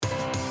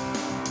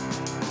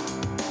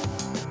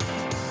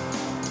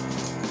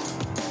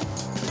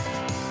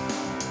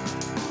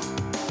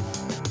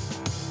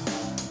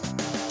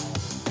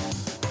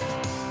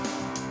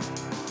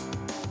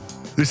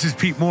This is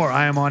Pete Moore.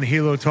 I am on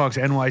Halo Talks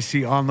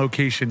NYC on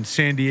location,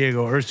 San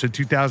Diego, Ursa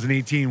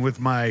 2018 with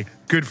my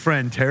good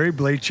friend Terry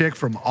Blachek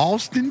from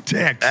Austin,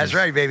 Texas. That's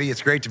right, baby.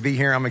 It's great to be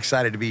here. I'm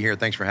excited to be here.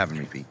 Thanks for having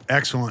me, Pete.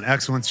 Excellent,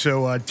 excellent.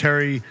 So,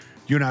 Terry,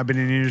 you and I have been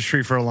in the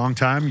industry for a long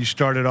time. You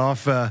started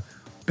off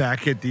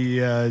back at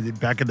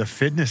the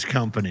fitness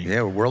company.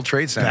 Yeah, World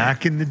Trade Center.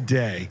 Back in the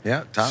day.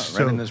 Yeah,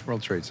 right in this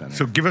World Trade Center.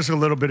 So give us a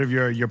little bit of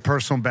your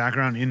personal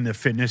background in the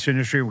fitness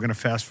industry. We're going to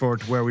fast forward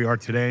to where we are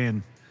today,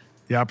 and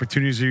the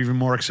opportunities are even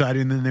more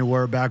exciting than they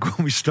were back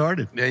when we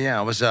started. Yeah.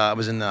 I was a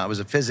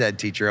phys ed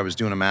teacher. I was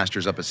doing a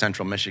master's up at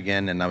Central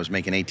Michigan, and I was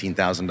making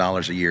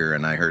 $18,000 a year.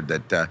 And I heard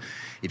that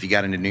if you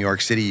got into New York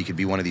City, you could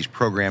be one of these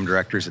program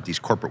directors at these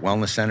corporate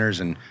wellness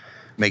centers and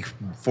make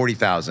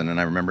 $40,000. And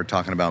I remember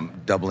talking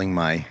about doubling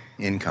my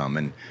income.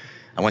 And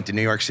I went to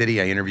New York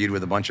City. I interviewed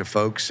with a bunch of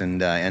folks,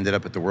 and ended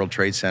up at the World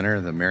Trade Center,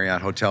 the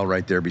Marriott Hotel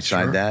right there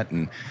beside that.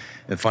 And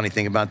the funny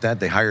thing about that,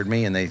 they hired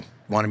me, and they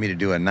wanted me to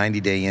do a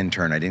 90-day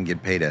intern. I didn't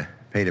get paid a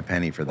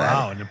penny for that.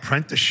 Wow, an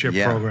apprenticeship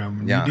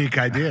program. Yeah. Unique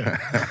idea.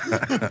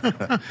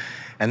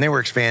 And they were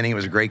expanding. It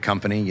was a great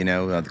company. You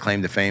know, the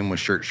claim to fame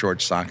was shirt,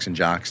 shorts, socks, and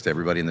jocks to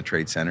everybody in the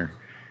Trade Center.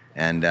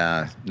 And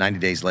 90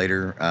 days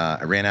later,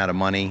 I ran out of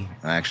money.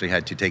 I actually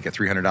had to take a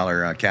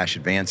 $300 cash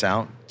advance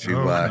out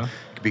to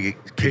continue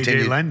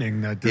payday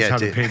lending. That's how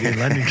the payday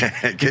lending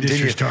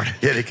industry started.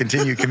 Yeah, to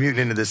continue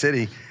commuting into the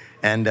city.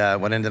 And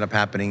what ended up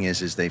happening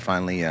is they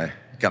finally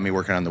got me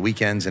working on the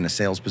weekends in a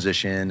sales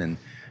position, and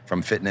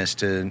from fitness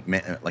to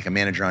like a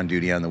manager on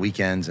duty on the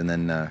weekends. And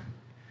then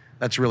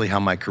that's really how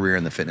my career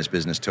in the fitness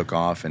business took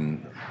off.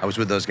 And I was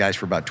with those guys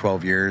for about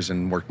 12 years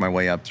and worked my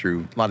way up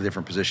through a lot of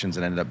different positions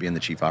and ended up being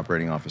the chief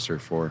operating officer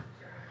for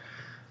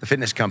the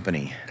fitness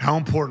company. How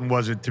important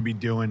was it to be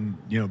doing,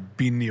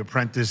 being the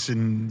apprentice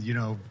and,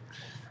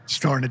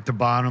 starting at the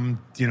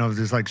bottom,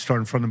 just like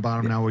starting from the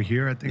bottom, now we're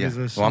here, I think is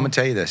this. Well, I'm going to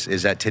tell you this,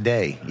 is that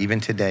even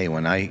today,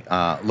 when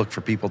I look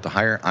for people to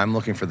hire, I'm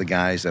looking for the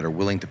guys that are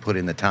willing to put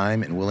in the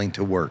time and willing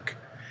to work.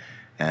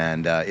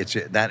 And it's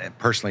that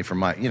personally from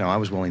my, I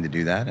was willing to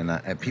do that.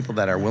 And people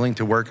that are willing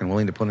to work and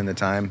willing to put in the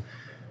time,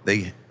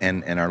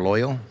 and are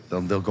loyal,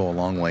 they'll go a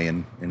long way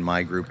in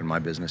my group and my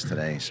business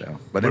today. So,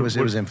 but it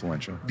was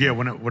influential. Yeah,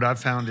 what I've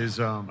found is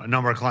a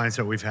number of clients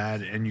that we've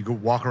had, and you go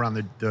walk around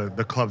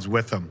the clubs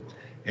with them,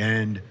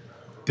 and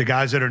the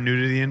guys that are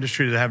new to the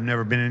industry that have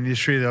never been in the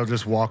industry, they'll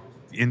just walk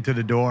into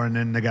the door, and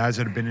then the guys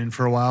that have been in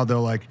for a while,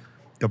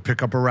 they'll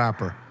pick up a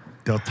wrapper,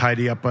 they'll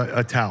tidy up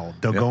a towel,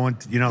 they'll go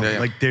into,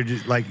 like they're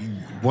just like,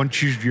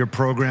 once you're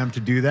programmed to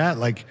do that,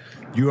 like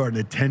you are an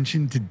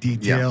attention to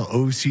detail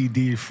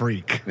OCD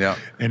freak. Yeah,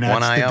 and that's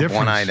one eye the up, difference.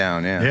 one eye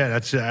down. Yeah,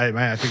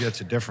 I think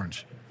that's a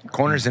difference.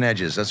 Corners and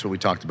edges. That's what we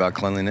talked about.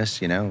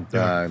 Cleanliness.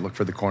 Look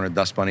for the corner,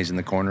 dust bunnies in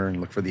the corner, and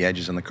look for the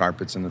edges on the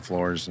carpets and the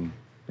floors. And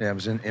it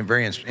was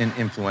very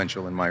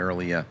influential in my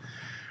early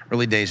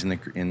days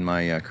in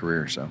my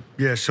career. So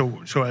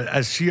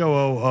as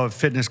COO of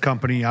fitness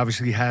company,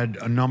 obviously you had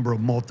a number of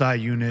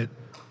multi-unit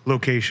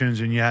locations,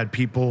 and you had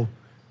people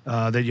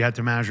that you had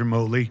to manage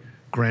remotely.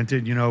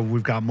 Granted,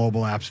 we've got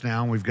mobile apps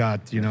now, we've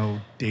got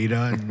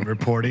data and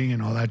reporting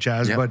and all that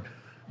jazz, but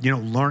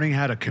learning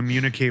how to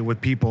communicate with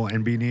people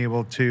and being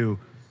able to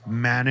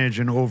manage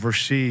and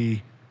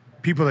oversee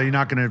people that you're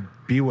not going to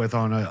be with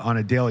on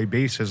a daily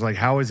basis, like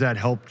how has that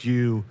helped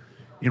you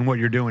in what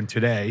you're doing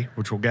today,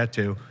 which we'll get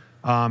to,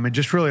 and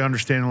just really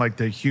understanding like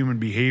the human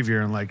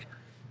behavior and like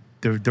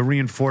the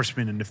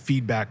reinforcement and the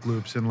feedback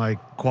loops and like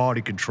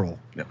quality control.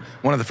 Yeah.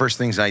 One of the first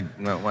things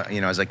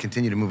as I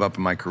continue to move up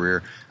in my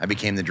career, I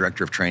became the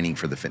director of training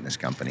for the fitness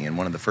company. And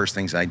one of the first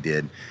things I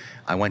did,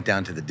 I went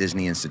down to the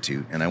Disney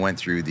Institute and I went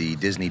through the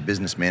Disney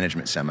business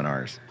management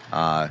seminars.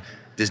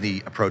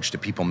 Disney approach to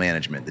people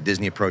management, the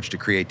Disney approach to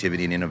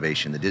creativity and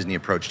innovation, the Disney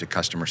approach to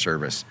customer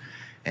service.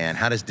 And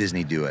how does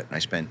Disney do it? And I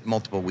spent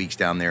multiple weeks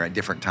down there at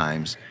different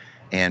times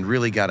and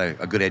really got a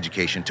good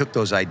education, took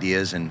those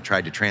ideas and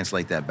tried to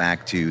translate that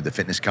back to the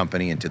fitness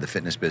company and to the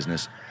fitness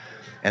business.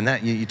 And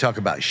that you talk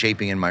about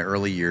shaping in my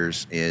early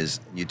years is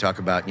you talk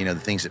about, the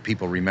things that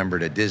people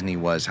remembered at Disney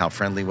was how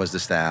friendly was the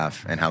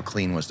staff and how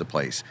clean was the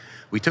place.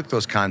 We took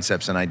those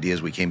concepts and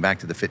ideas, we came back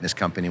to the fitness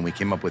company, and we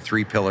came up with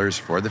 3 pillars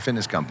for the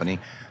fitness company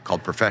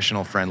called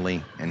professional,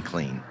 friendly, and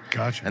clean.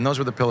 Gotcha. And those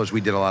were the pillars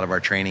we did a lot of our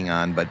training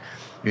on. But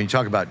when you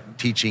talk about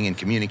teaching and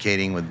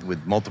communicating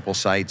with multiple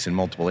sites in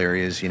multiple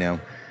areas,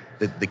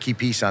 the key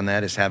piece on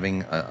that is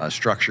having a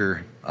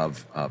structure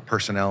of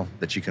personnel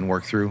that you can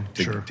work through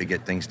to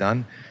get things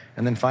done.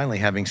 And then finally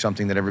having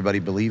something that everybody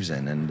believes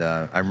in. And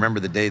I remember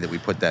the day that we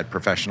put that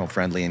professional,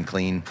 friendly, and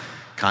clean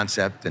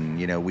concept. And,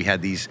 we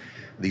had these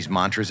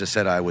mantras that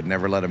said I would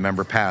never let a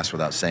member pass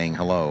without saying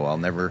hello. I'll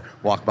never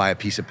walk by a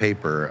piece of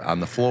paper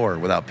on the floor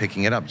without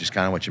picking it up, just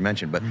kind of what you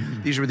mentioned. But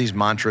these were these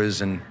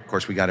mantras, and of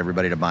course we got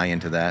everybody to buy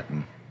into that.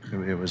 And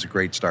it was a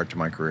great start to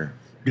my career.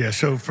 Yeah,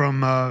 so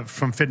from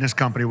fitness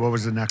company, what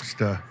was the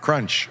next?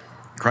 Crunch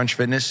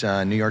Fitness,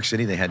 New York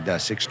City. They had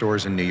 6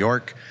 stores in New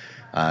York.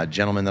 A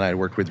gentleman that I had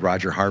worked with,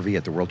 Roger Harvey,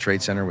 at the World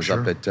Trade Center, was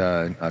up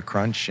at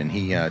Crunch, and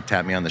he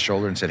tapped me on the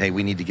shoulder and said, "Hey,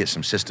 we need to get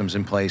some systems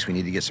in place. We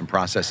need to get some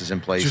processes in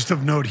place." Just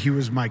of note, he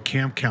was my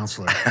camp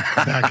counselor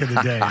back in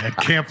the day at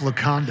Camp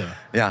Laconda.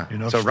 Yeah.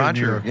 So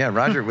Roger,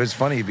 Roger was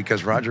funny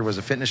because Roger was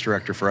a fitness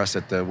director for us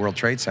at the World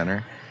Trade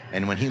Center.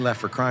 And when he left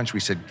for Crunch,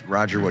 we said,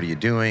 "Roger, what are you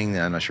doing?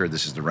 I'm not sure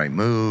this is the right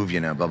move,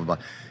 blah, blah, blah."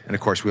 And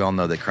of course, we all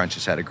know that Crunch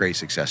has had a great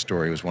success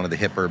story. It was one of the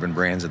hip urban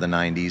brands of the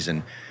 90s.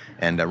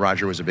 And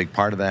Roger was a big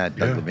part of that,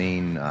 Doug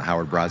Levine,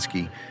 Howard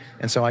Brodsky.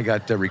 And so I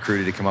got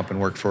recruited to come up and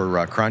work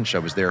for Crunch. I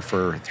was there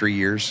for 3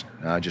 years,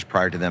 just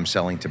prior to them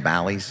selling to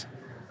Bally's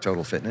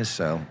Total Fitness.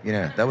 So,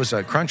 that was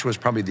Crunch was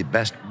probably the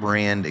best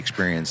brand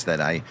experience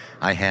that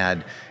I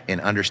had in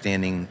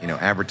understanding,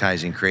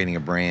 advertising, creating a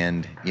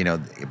brand,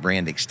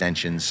 brand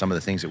extensions. Some of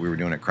the things that we were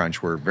doing at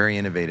Crunch were very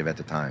innovative at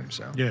the time.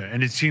 So yeah,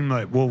 and it seemed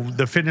like,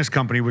 the fitness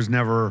company was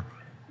never,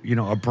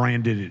 a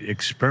branded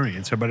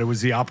experience, but it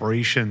was the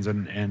operations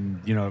and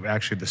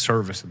actually the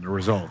service and the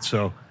results.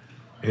 So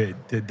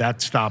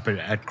that stop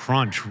at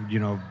Crunch,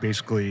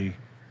 basically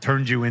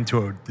turned you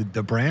into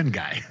the brand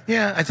guy.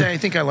 Yeah, I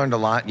think I learned a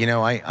lot.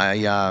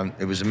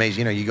 It was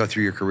amazing. You go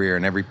through your career,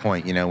 and every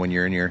point, when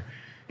you're in your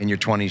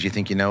 20s, you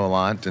think you know a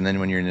lot, and then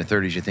when you're in your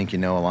 30s, you think you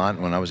know a lot.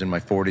 And when I was in my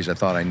 40s, I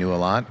thought I knew a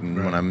lot,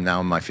 and when I'm now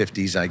in my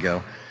 50s,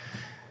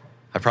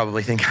 I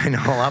probably think I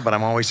know a lot, but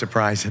I'm always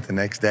surprised at the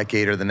next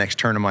decade or the next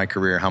turn of my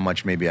career how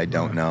much maybe I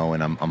don't know,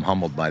 and I'm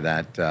humbled by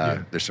that.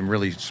 There's some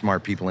really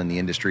smart people in the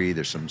industry.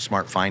 There's some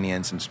smart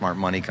finance and smart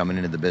money coming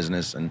into the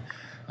business, and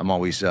I'm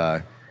always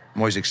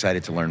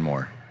excited to learn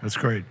more. That's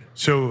great.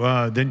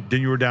 So then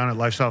you were down at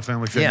Lifestyle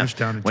Family Fitness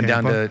down in Went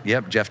Tampa?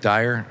 down to, Jeff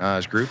Dyer,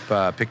 his group,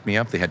 picked me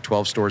up. They had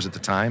 12 stores at the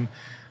time.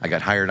 I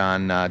got hired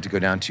on to go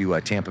down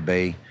to Tampa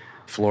Bay,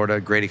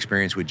 Florida. Great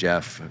experience with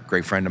Jeff,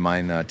 great friend of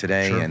mine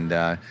today. Sure.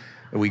 And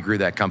we grew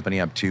that company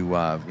up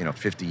to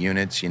 50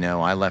 units.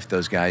 I left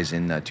those guys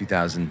in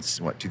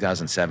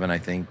 2007, I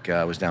think.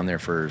 I was down there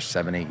for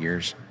 7-8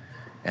 years.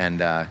 And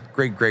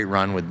great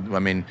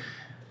run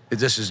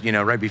this is,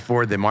 right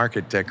before the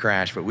market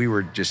crashed, but we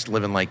were just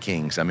living like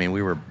kings.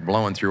 We were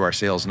blowing through our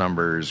sales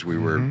numbers. We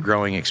were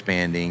growing,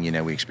 expanding.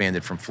 We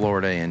expanded from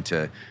Florida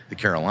into the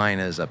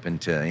Carolinas, up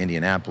into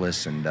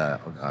Indianapolis and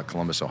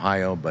Columbus,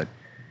 Ohio. But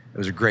it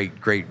was a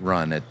great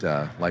run at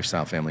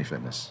Lifestyle Family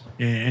Fitness.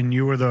 And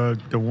you were the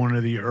one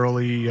of the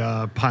early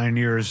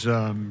pioneers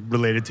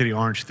related to the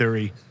Orange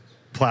Theory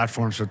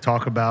platform. So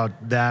talk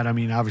about that.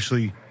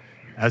 Obviously,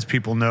 as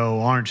people know,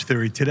 Orange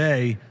Theory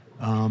today,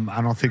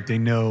 I don't think they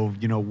know,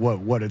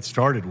 what it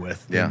started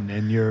with. Yeah.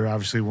 And you're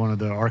obviously one of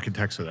the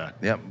architects of that.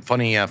 Yeah.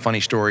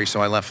 Funny story.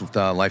 So I left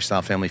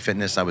Lifestyle Family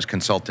Fitness. I was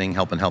consulting,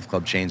 helping health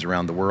club chains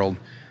around the world,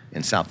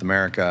 in South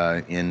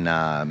America, in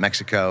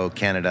Mexico,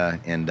 Canada,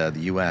 and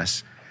the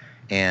U.S.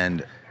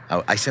 And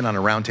I sit on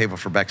a roundtable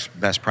for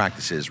best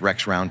practices,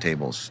 Rex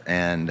roundtables.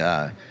 And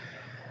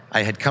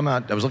I had come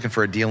out, I was looking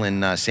for a deal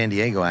in San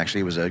Diego,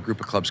 actually. It was a group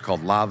of clubs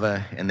called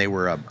Lava, and they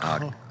were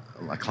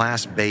a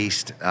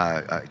class-based,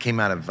 came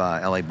out of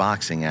LA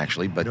Boxing,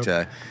 actually, but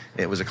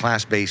it was a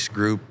class-based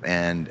group,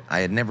 and I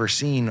had never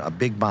seen a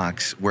big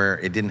box where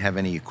it didn't have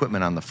any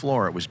equipment on the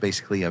floor. It was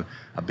basically a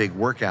big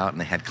workout, and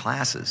they had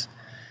classes.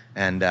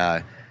 And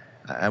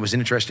it was an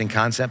interesting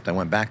concept. I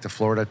went back to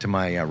Florida to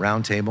my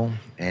round table,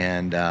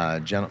 and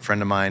a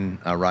friend of mine,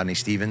 Rodney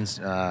Stevens,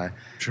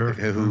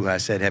 who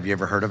said, "Have you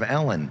ever heard of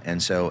Ellen?"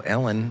 And so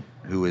Ellen,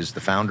 who is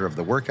the founder of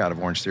the workout of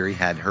Orange Theory,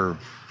 had her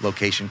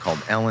location called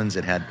Ellen's.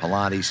 It had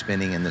Pilates,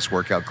 spinning, and this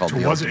workout called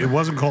the Ultimate. It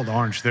wasn't called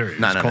Orange Theory.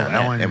 No.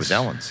 It was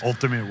Ellen's.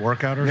 Ultimate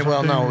Workout or something?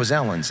 Well, no, it was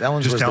Ellen's.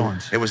 Ellen's. It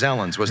was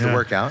Ellen's was the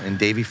workout in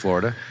Davie,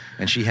 Florida.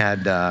 And she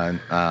had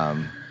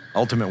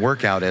Ultimate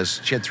Workout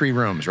as, she had 3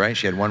 rooms, right?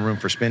 She had 1 room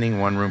for spinning,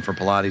 1 room for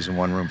Pilates, and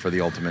 1 room for the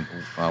Ultimate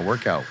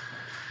Workout.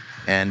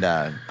 And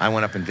I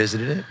went up and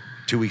visited it.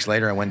 2 weeks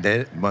later, I went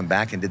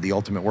back and did the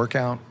Ultimate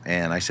Workout.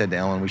 And I said to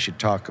Ellen, we should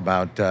talk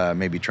about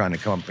maybe trying to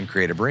come up and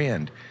create a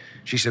brand.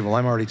 She said, well,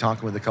 I'm already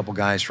talking with a couple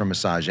guys from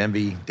Massage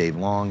Envy, Dave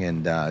Long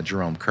and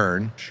Jerome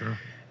Kern. Sure.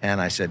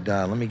 And I said,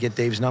 let me get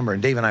Dave's number.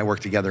 And Dave and I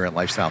worked together at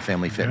Lifestyle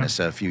Family Fitness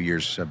a few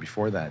years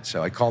before that.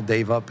 So I called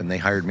Dave up, and they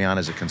hired me on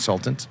as a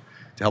consultant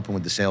to help them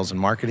with the sales and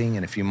marketing.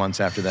 And a few months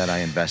after that, I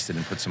invested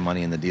and put some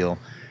money in the deal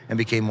and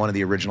became one of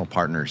the original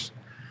partners.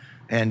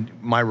 And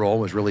my role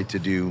was really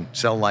to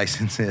sell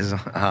licenses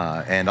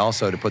and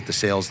also to put the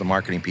sales, the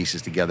marketing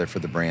pieces together for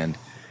the brand.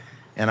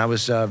 And I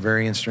was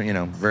very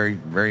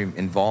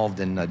involved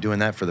in doing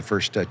that for the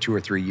first 2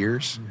 or 3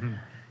 years. Mm-hmm.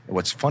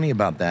 What's funny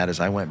about that is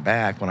I went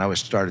back when I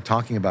started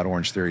talking about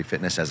Orange Theory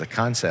Fitness as a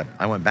concept.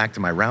 I went back to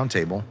my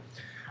roundtable.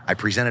 I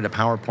presented a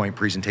PowerPoint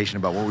presentation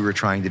about what we were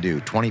trying to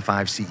do.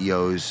 25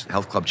 CEOs,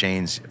 health club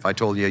chains. If I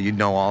told you, you'd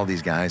know all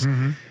these guys.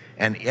 Mm-hmm.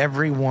 And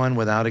everyone,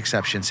 without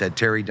exception, said,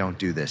 Terry, don't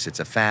do this. It's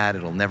a fad.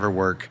 It'll never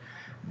work.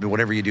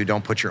 Whatever you do,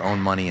 don't put your own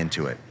money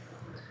into it.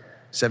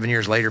 7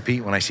 years later,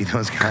 Pete, when I see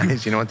those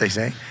guys, you know what they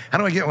say? How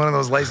do I get one of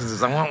those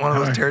licenses? I want one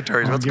of those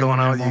territories. What's going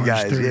on with you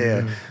guys?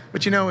 Yeah.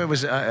 But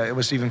it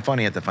was even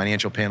funny at the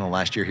financial panel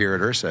last year here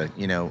at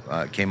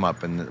IRSA, came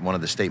up, and one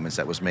of the statements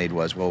that was made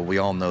was, well, we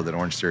all know that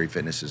Orange Theory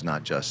Fitness is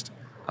not just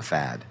a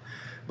fad.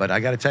 But I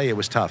got to tell you, it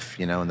was tough.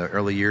 In the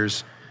early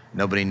years,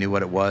 nobody knew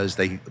what it was.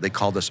 They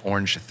called us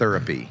Orange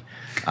Therapy.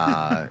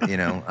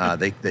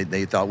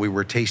 They thought we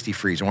were Tasty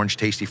Freeze, Orange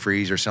Tasty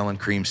Freeze, or selling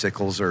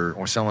creamsicles,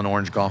 or selling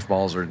orange golf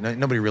balls, or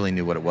nobody really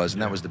knew what it was,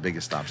 and that was the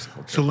biggest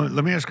obstacle. So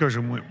let me ask you a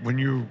question. When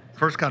you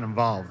first got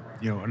involved,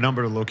 a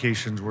number of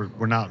locations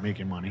were not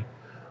making money.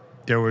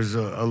 There was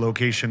a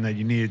location that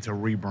you needed to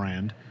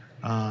rebrand.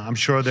 I'm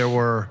sure there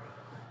were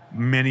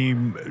many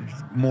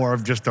more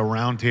of just a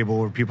round table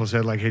where people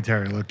said, like, hey,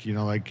 Terry, look,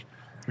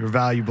 you're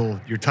valuable.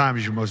 Your time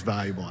is your most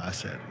valuable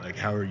asset. Like,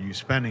 how are you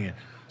spending it?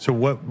 So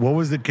what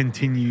was the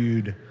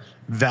continued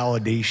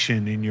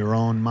validation in your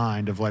own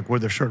mind of, like, were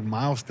there certain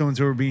milestones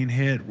that were being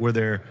hit? Were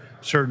there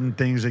certain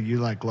things that you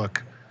like,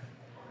 look,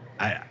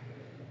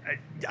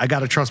 I got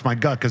to trust my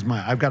gut because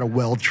I've got a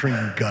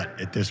well-trained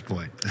gut at this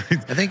point.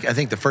 I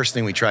think the first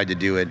thing we tried to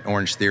do at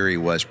Orange Theory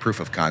was proof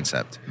of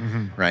concept,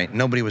 right?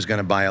 Nobody was going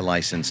to buy a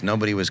license.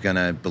 Nobody was going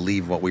to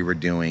believe what we were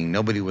doing.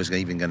 Nobody was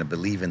even going to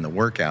believe in the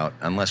workout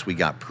unless we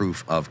got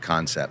proof of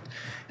concept.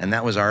 And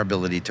that was our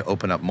ability to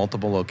open up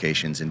multiple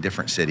locations in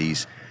different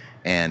cities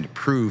and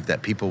prove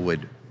that people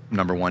would,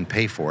 number one,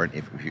 pay for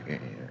it.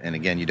 And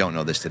again, you don't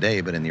know this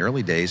today, but in the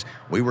early days,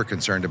 we were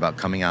concerned about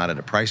coming out at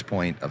a price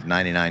point of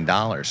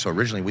 $99. So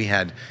originally we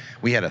had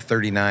a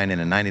 $39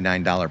 and a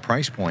 $99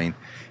 price point.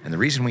 And the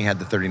reason we had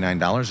the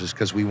 $39 is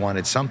because we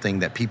wanted something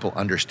that people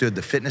understood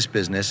the fitness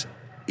business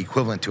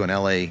equivalent to an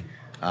LA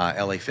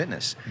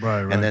Fitness.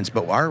 Right.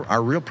 But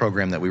our real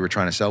program that we were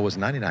trying to sell was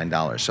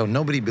 $99. So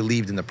nobody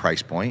believed in the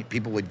price point.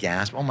 People would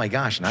gasp, oh my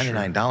gosh,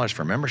 $99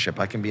 for membership.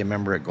 I can be a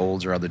member at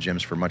Gold's or other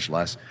gyms for much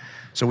less.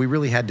 So we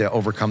really had to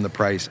overcome the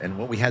price, and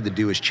what we had to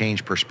do is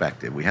change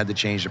perspective. We had to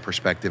change the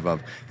perspective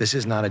of, this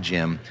is not a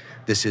gym,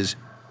 this is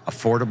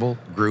affordable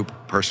group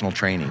personal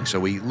training. So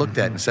we looked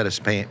at, instead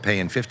of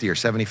paying $50 or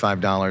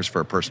 $75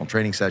 for a personal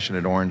training session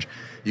at Orange,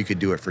 you could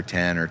do it for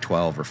 $10 or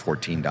 $12 or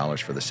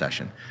 $14 for the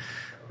session.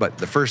 But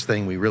the first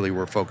thing we really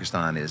were focused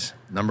on is,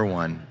 number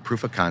one,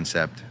 proof of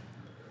concept.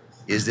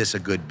 Is this a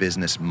good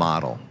business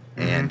model?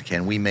 And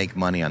can we make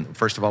money on,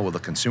 first of all, will the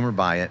consumer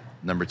buy it?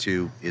 Number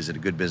two, is it a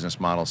good business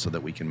model so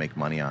that we can make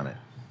money on it?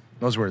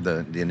 Those were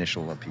the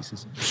initial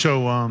pieces.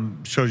 So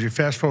as you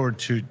fast forward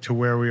to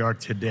where we are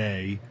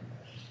today,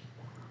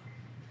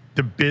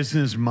 the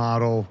business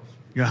model,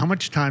 how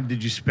much time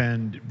did you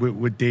spend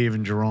with Dave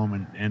and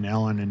Jerome and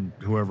Ellen and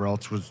whoever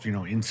else was,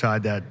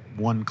 inside that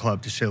one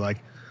club to say, like,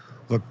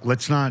 look,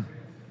 let's not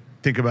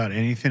think about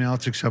anything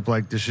else except,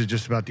 like, this is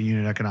just about the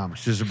unit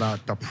economics. This is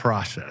about the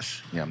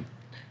process. Yeah.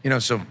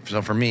 So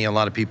for me, a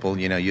lot of people,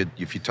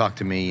 if you talk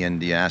to me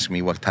and you ask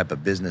me what type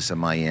of business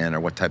am I in or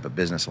what type of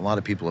business, a lot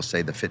of people will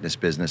say the fitness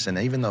business. And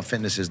even though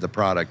fitness is the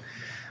product,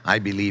 I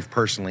believe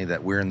personally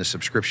that we're in the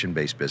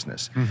subscription-based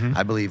business.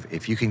 I believe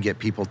if you can get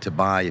people to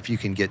buy, if you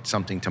can get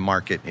something to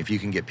market, if you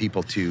can get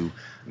people to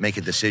make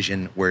a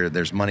decision where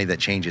there's money that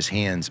changes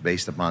hands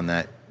based upon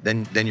that,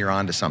 then you're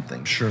onto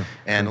something. Sure.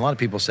 And a lot of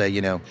people say,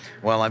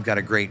 well, I've got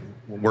a great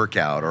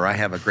workout or I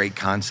have a great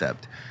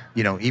concept.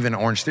 Even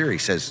Orange Theory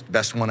says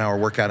best 1 hour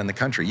workout in the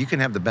country. You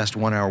can have the best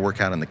 1 hour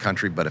workout in the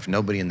country, but if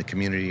nobody in the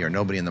community or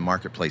nobody in the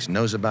marketplace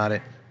knows about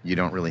it, you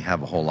don't really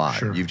have a whole lot.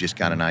 Sure. You've just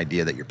got an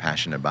idea that you're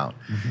passionate about.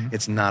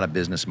 It's not a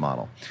business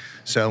model.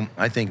 So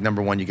I think,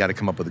 number one, you got to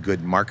come up with a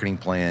good marketing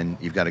plan.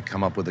 You've got to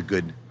come up with a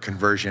good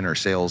conversion or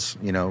sales,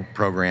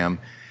 program,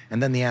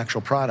 and then the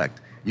actual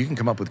product. You can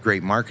come up with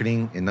great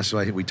marketing, and that's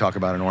why we talk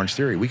about in Orange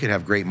Theory. We could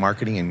have great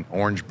marketing and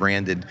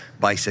orange-branded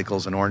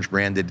bicycles and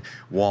orange-branded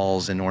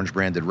walls and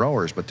orange-branded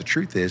rowers, but the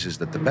truth is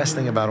that the best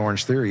thing about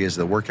Orange Theory is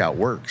the workout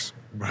works,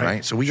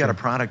 right? So we got a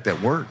product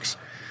that works.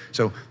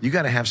 So you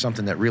got to have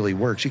something that really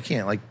works. You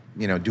can't,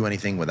 do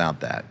anything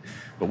without that.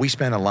 But we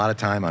spend a lot of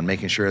time on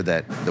making sure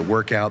that the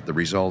workout, the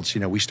results,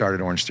 we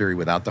started Orange Theory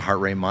without the heart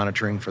rate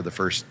monitoring for the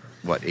first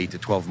 8 to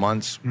 12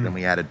 months. Then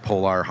we added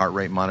Polar heart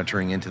rate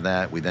monitoring into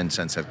that. We then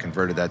since have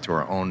converted that to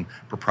our own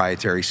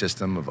proprietary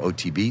system of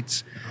OT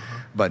Beats.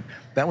 But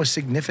that was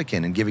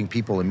significant in giving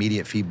people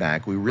immediate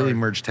feedback. We really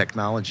merged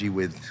technology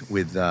with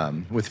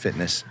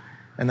fitness,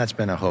 and that's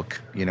been a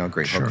hook, a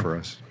great hook for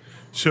us.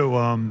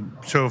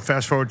 So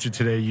fast forward to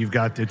today, you've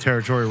got the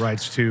territory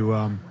rights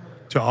to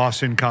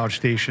Austin, College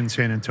Station,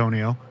 San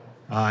Antonio.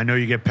 I know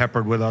you get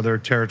peppered with other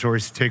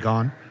territories to take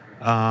on.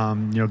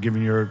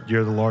 Given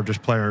you're the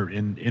largest player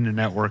in the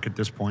network at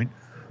this point.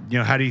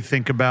 How do you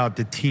think about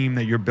the team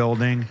that you're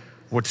building,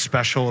 what's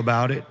special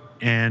about it,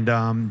 and,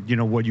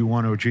 what you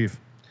want to achieve?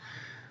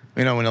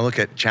 When I look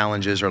at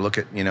challenges or look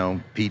at,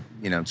 Pete,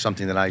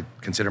 something that I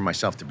consider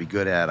myself to be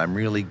good at, I'm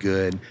really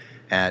good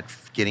at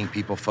getting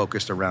people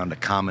focused around a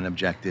common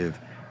objective,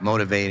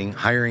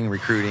 hiring,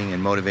 recruiting,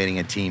 and motivating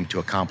a team to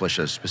accomplish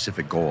a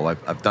specific goal.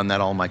 I've done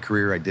that all my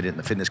career. I did it in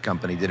the fitness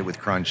company, did it with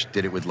Crunch,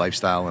 did it with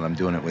Lifestyle, and I'm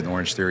doing it with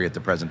Orange Theory at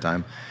the present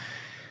time.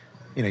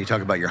 you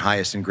talk about your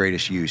highest and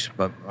greatest use,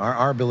 but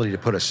our ability to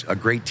put a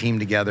great team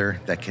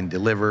together that can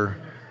deliver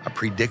a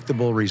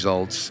predictable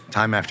results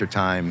time after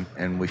time,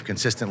 and we've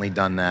consistently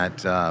done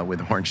that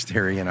with Orange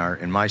Theory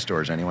in my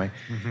stores anyway.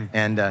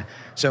 And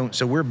so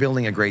we're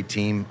building a great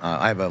team.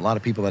 I have a lot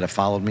of people that have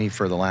followed me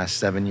for the last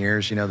 7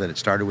 years. That it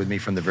started with me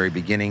from the very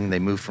beginning. They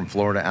moved from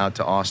Florida out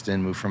to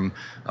Austin, moved from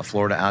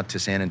Florida out to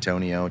San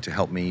Antonio to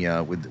help me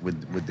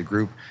with the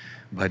group.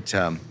 But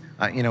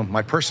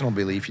my personal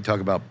belief, you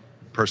talk about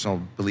personal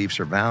beliefs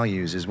or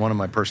values, is one of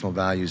my personal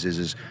values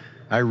is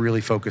I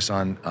really focus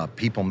on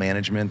people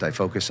management. I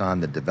focus on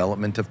the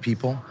development of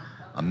people,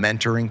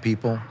 mentoring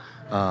people.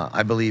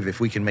 I believe if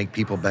we can make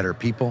people better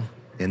people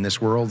in this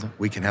world,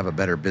 we can have a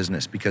better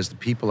business, because the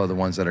people are the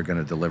ones that are going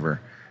to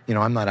deliver.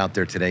 I'm not out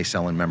there today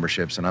selling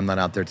memberships, and I'm not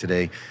out there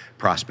today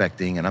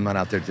prospecting, and I'm not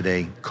out there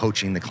today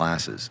coaching the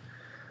classes.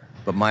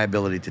 But my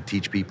ability to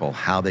teach people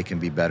how they can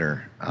be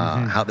better,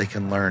 how they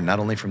can learn not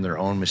only from their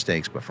own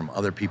mistakes, but from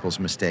other people's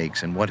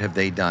mistakes, and what have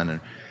they done. And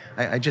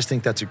I just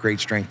think that's a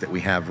great strength that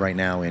we have right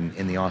now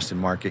in the Austin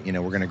market.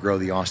 We're going to grow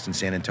the Austin,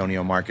 San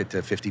Antonio market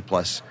to 50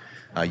 plus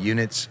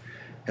units.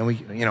 And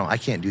I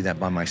can't do that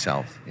by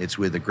myself. It's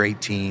with a great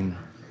team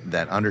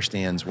that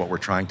understands what we're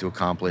trying to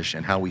accomplish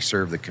and how we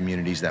serve the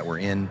communities that we're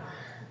in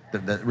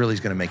that really is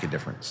going to make a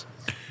difference.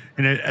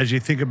 And as you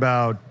think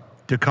about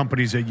the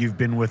companies that you've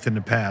been with in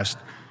the past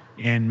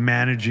and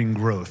managing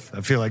growth,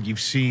 I feel like you've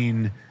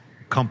seen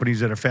companies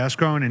that are fast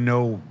growing and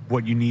know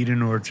what you need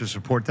in order to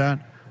support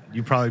that.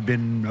 You've probably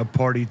been a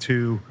party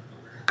to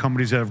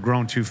companies that have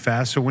grown too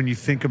fast. So when you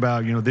think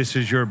about, this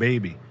is your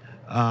baby,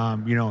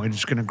 and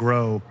it's going to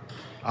grow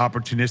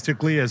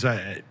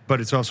opportunistically but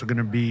it's also going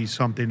to be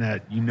something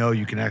that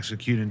you can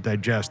execute and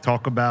digest.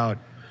 Talk about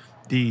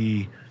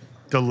the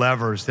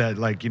levers that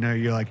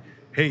you're like,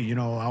 hey,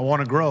 I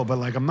want to grow, but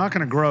I'm not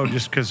going to grow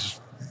just because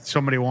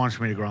somebody wants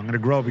me to grow. I'm going to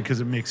grow because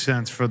it makes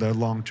sense for the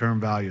long-term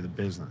value of the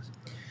business.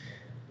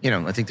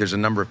 I think there's a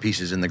number of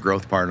pieces in the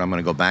growth part. I'm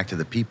going to go back to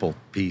the people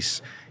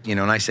piece. And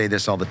I say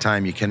this all the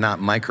time, you cannot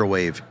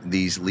microwave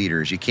these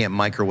leaders. You can't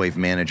microwave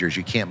managers.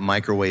 You can't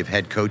microwave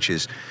head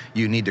coaches.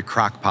 You need to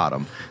crock pot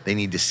them. They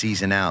need to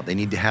season out. They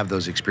need to have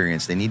those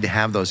experience. They need to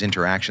have those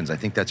interactions. I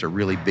think that's a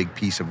really big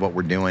piece of what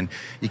we're doing.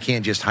 You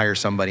can't just hire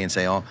somebody and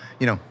say, and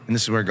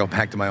this is where I go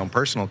back to my own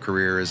personal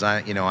career, is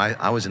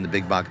I was in the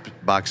big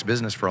box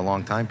business for a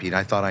long time, Pete.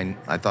 I thought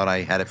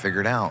I had it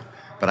figured out.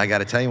 But I got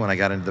to tell you, when I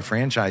got into the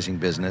franchising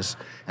business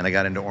and I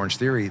got into Orange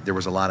Theory, there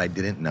was a lot I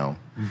didn't know.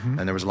 And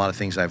there was a lot of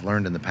things I've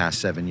learned in the past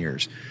 7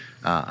 years.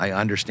 I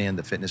understand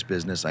the fitness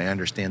business. I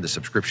understand the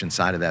subscription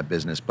side of that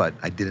business, but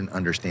I didn't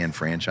understand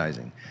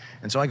franchising.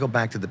 And so I go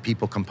back to the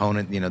people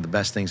component. The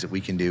best things that we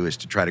can do is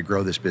to try to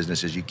grow this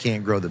business. Is you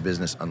can't grow the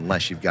business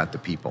unless you've got the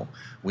people.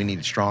 We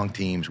need strong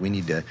teams. We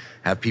need to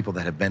have people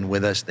that have been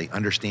with us. They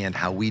understand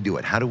how we do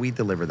it. How do we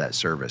deliver that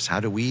service? How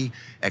do we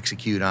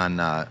execute on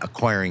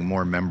acquiring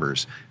more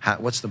members?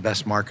 What's the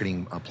best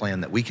marketing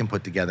plan that we can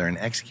put together and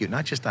execute?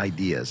 Not just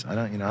ideas. I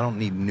don't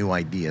need new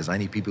ideas. I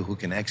need people who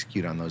can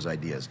execute on those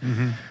ideas.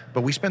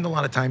 But we spend a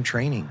lot of time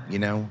training.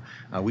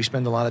 We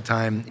spend a lot of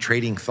time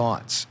trading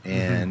thoughts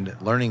and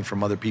learning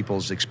from other people's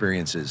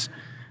experiences.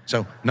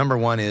 So number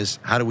one is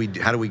how do we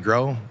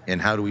grow,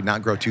 and how do we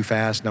not grow too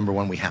fast? Number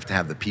one, we have to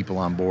have the people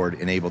on board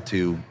and able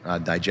to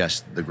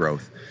digest the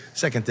growth.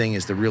 Second thing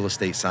is the real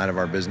estate side of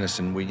our business,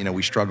 and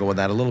we struggle with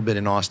that a little bit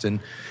in Austin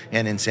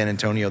and in San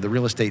Antonio. The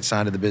real estate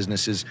side of the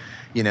business is,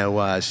 in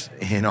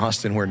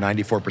Austin we're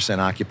 94%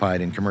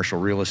 occupied in commercial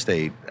real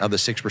estate. Of the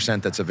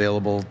 6% that's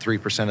available,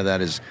 3% of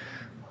that is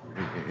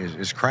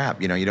crap.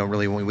 We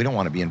don't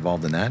want to be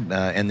involved in that.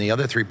 And the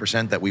other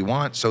 3% that we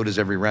want, so does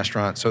every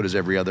restaurant, so does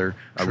every other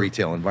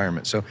retail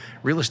environment. So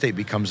real estate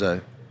becomes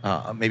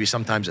maybe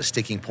sometimes a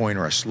sticking point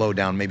or a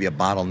slowdown, maybe a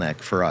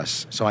bottleneck for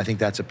us. So I think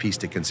that's a piece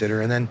to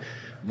consider. And then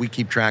we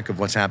keep track of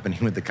what's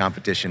happening with the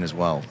competition as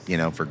well,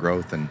 for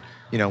growth. And,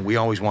 we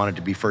always wanted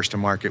to be first to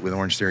market with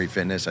Orange Theory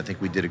Fitness. I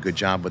think we did a good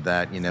job with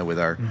that, with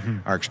our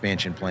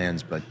expansion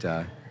plans. But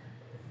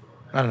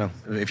I don't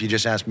know. If you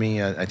just ask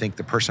me, I think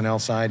the personnel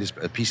side is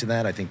a piece of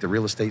that. I think the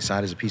real estate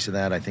side is a piece of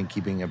that. I think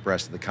keeping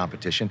abreast of the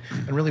competition,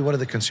 and really, what do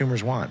the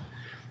consumers want?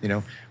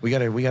 We got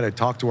to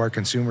talk to our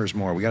consumers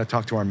more. We got to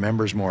talk to our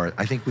members more.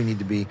 I think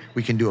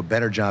we can do a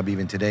better job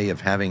even today of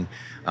having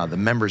the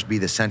members be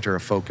the center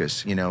of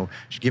focus.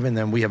 Giving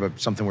them, we have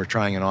something we're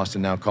trying in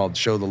Austin now called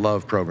Show the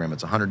Love program.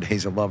 It's 100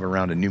 days of love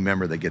around a new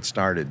member that gets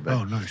started. But,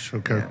 oh, nice.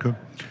 Okay, good.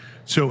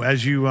 So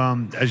as you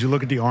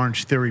look at the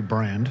Orange Theory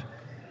brand,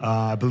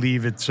 I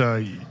believe it's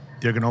they're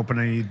going to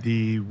open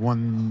the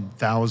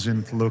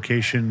 1,000th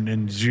location,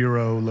 and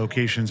 0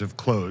 locations have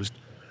closed.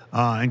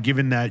 And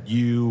given that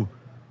you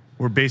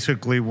were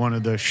basically one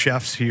of the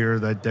chefs here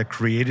that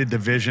created the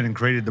vision and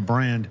created the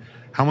brand,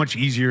 how much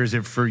easier is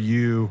it for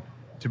you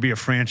to be a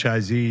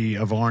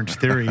franchisee of Orange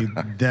Theory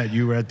that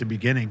you were at the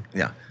beginning?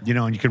 Yeah.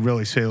 And you could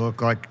really say,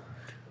 look, I'm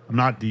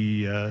not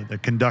the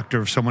conductor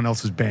of someone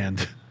else's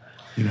band.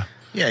 Yeah.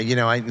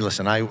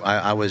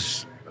 I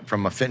was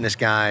from a fitness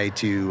guy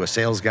to a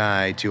sales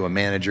guy to a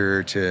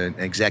manager to an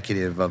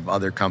executive of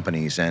other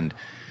companies. And,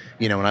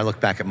 when I look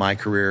back at my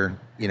career,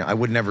 I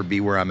would never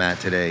be where I'm at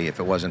today if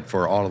it wasn't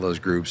for all of those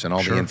groups and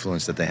all the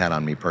influence that they had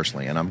on me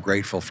personally. And I'm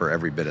grateful for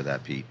every bit of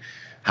that, Pete.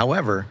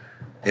 However,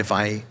 if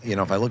I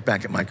look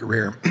back at my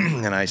career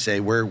and I say,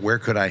 where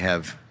could I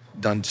have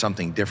done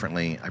something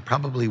differently? I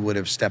probably would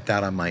have stepped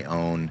out on my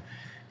own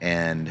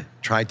and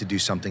tried to do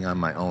something on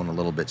my own a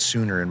little bit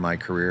sooner in my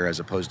career as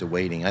opposed to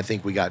waiting. I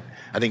think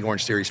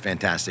Orange Theory is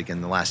fantastic,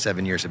 and the last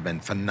 7 years have been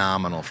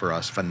phenomenal for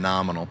us,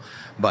 phenomenal.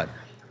 But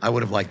I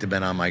would have liked to have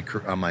been on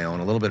my own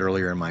a little bit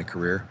earlier in my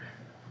career.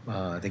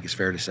 I think it's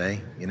fair to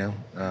say,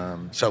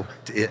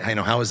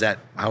 how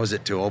is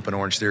it to open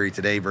Orange Theory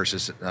today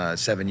versus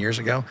 7 years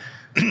ago?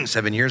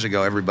 7 years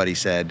ago, everybody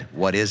said,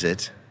 "What is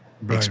it?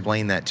 Right.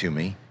 Explain that to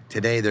me."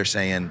 Today, they're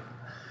saying,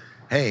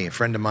 "Hey, a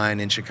friend of mine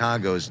in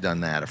Chicago's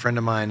done that. A friend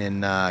of mine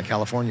in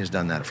California's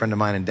done that. A friend of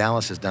mine in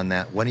Dallas has done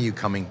that. When are you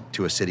coming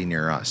to a city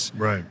near us?"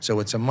 Right.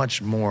 So it's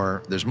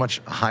there's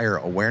much higher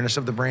awareness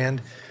of the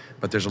brand,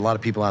 but there's a lot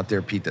of people out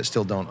there, Pete, that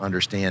still don't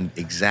understand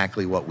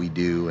exactly what we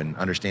do and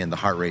understand the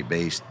heart rate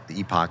based, the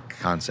epoch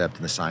concept,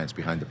 and the science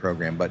behind the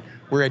program. But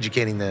we're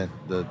educating the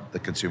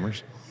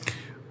consumers.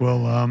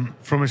 Well,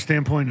 from a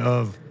standpoint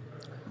of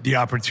the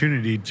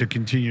opportunity to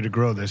continue to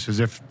grow this, as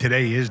if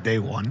today is day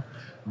one,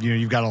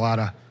 you've got a lot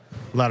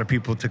of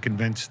people to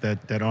convince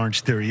that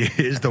Orange Theory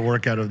is the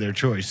workout of their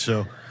choice.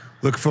 So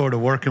look forward to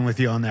working with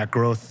you on that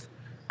growth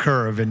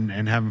curve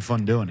and having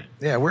fun doing it.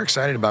 Yeah, we're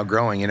excited about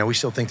growing. We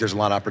still think there's a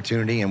lot of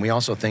opportunity, and we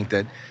also think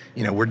that,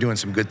 we're doing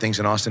some good things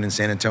in Austin and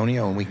San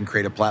Antonio, and we can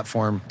create a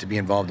platform to be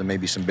involved in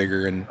maybe some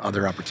bigger and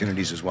other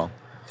opportunities as well.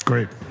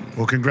 Great.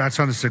 Well, congrats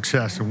on the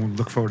success, and we'll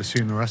look forward to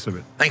seeing the rest of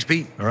it. Thanks,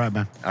 Pete. All right,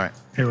 man. All right.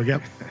 Here we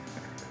go.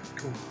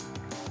 Cool.